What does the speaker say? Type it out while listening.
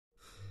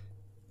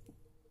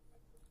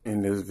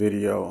In this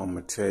video, I'm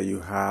going to tell you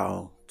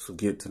how to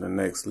get to the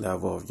next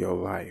level of your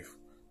life.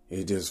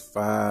 It's just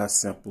 5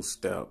 simple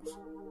steps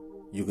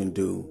you can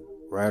do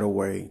right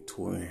away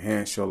to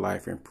enhance your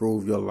life,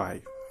 improve your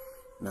life.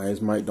 Now,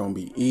 this might don't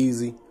be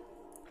easy,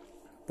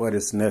 but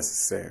it's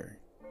necessary.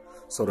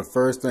 So the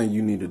first thing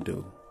you need to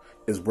do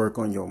is work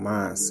on your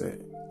mindset,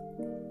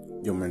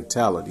 your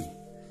mentality.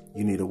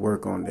 You need to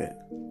work on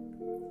that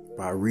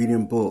by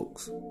reading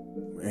books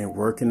and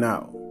working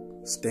out,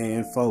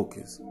 staying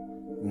focused.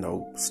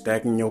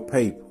 Stacking your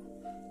paper,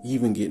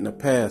 even getting a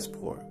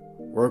passport.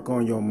 Work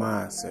on your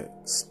mindset.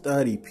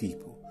 Study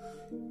people.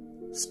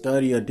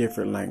 Study a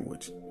different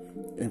language.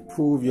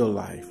 Improve your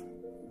life.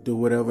 Do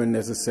whatever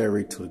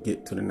necessary to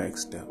get to the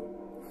next step.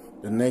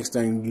 The next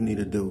thing you need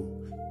to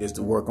do is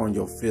to work on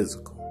your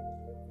physical.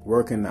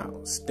 Working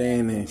out,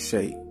 staying in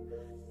shape.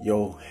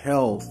 Your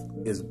health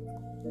is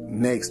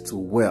next to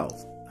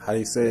wealth. How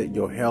they say it?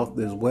 Your health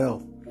is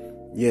wealth.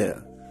 Yeah,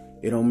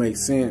 it don't make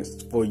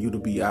sense for you to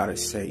be out of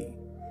shape.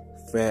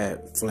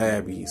 Fat,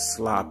 flabby,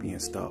 sloppy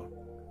and stuff.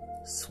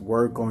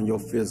 Work on your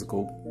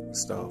physical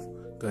stuff,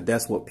 because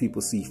that's what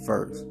people see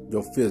first,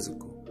 your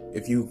physical.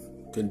 If you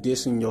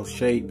condition your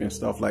shape and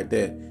stuff like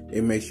that,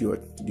 it makes you a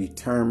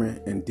determined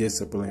and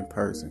disciplined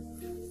person.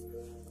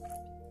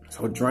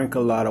 So drink a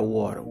lot of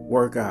water,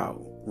 work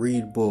out,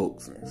 read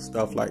books and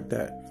stuff like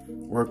that.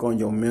 Work on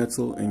your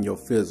mental and your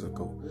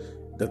physical.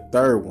 The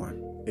third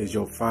one is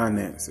your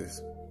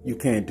finances. You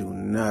can't do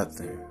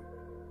nothing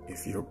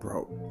if you're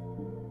broke.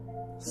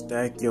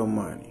 Stack your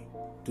money.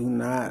 Do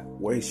not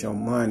waste your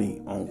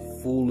money on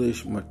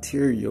foolish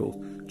materials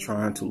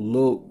trying to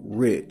look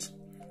rich.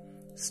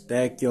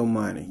 Stack your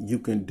money. You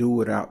can do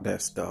without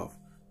that stuff.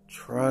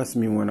 Trust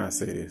me when I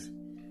say this.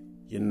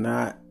 You're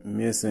not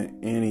missing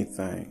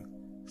anything.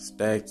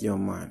 Stack your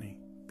money.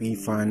 Be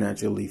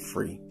financially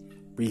free.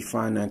 Be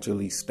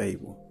financially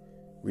stable.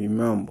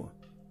 Remember,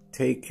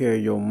 take care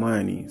of your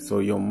money so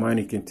your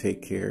money can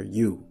take care of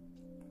you.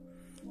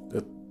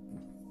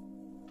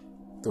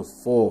 The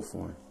fourth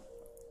one,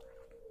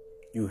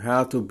 you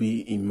have to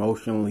be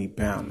emotionally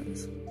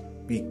balanced.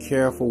 Be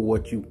careful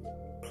what you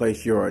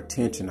place your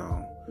attention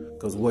on,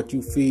 because what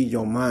you feed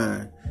your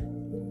mind,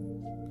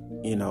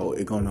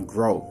 it's going to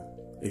grow.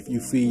 If you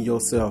feed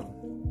yourself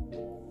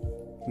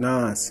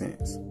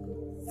nonsense,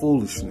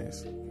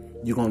 foolishness,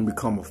 you're going to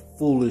become a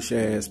foolish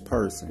ass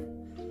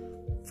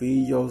person.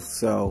 Feed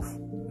yourself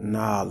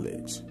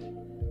knowledge.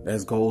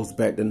 That goes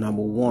back to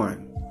number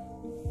 1.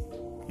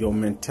 Your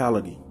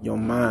mentality, your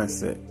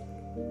mindset.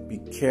 Be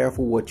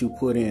careful what you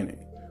put in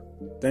it.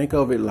 Think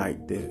of it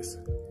like this.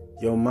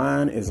 Your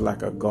mind is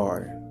like a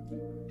garden.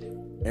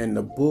 And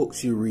the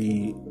books you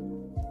read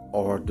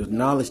or the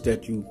knowledge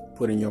that you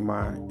put in your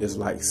mind is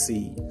like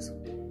seeds.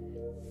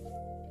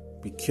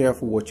 Be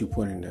careful what you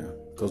put in there,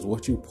 because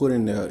what you put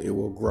in there, it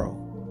will grow.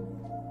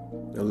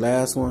 The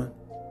last one,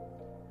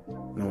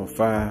 number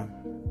 5,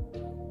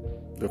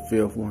 the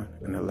 5th one,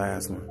 and the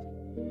last one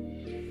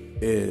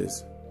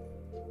is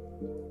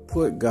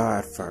put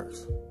God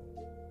first.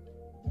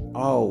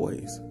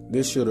 Always.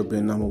 This should have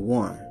been number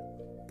 1.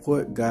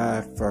 Put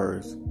God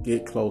first.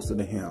 Get closer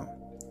to Him.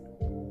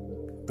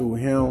 Through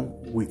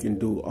Him, we can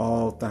do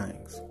all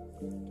things.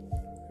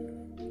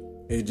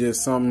 It's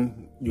just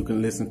something you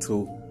can listen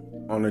to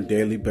on a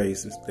daily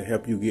basis to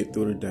help you get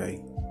through the day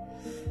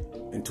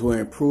and to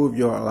improve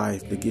your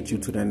life, to get you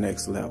to the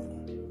next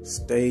level.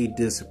 Stay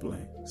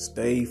disciplined.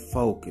 Stay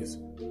focused.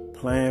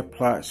 Plan,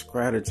 plot,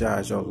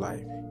 strategize your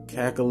life.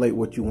 Calculate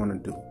what you want to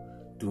do.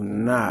 Do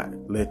not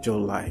let your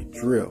life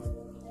drift.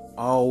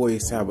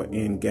 Always have an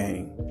end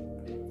game.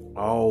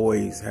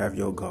 Always have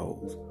your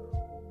goals.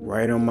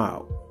 Write them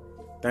out.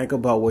 Think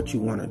about what you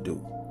want to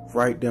do.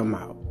 Write them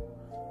out.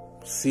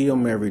 See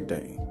them every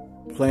day.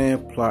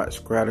 Plan, plot,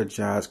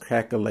 strategize,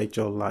 calculate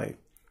your life.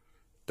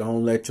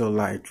 Don't let your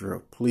life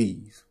drift,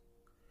 please.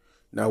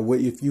 Now,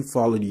 if you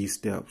follow these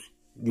steps,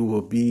 you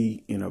will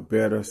be in a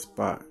better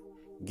spot.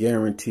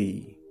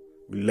 Guaranteed.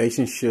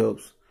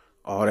 Relationships,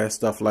 all that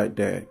stuff like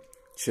that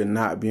should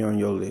not be on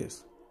your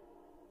list.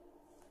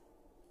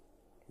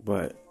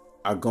 But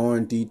I go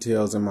in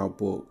details in my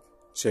book.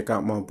 Check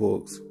out my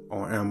books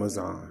on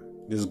Amazon.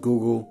 Just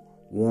Google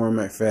Warren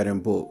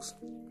McFadden books.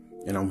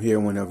 And I'm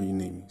here whenever you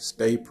need me.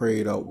 Stay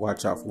prayed up.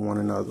 Watch out for one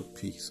another.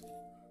 Peace.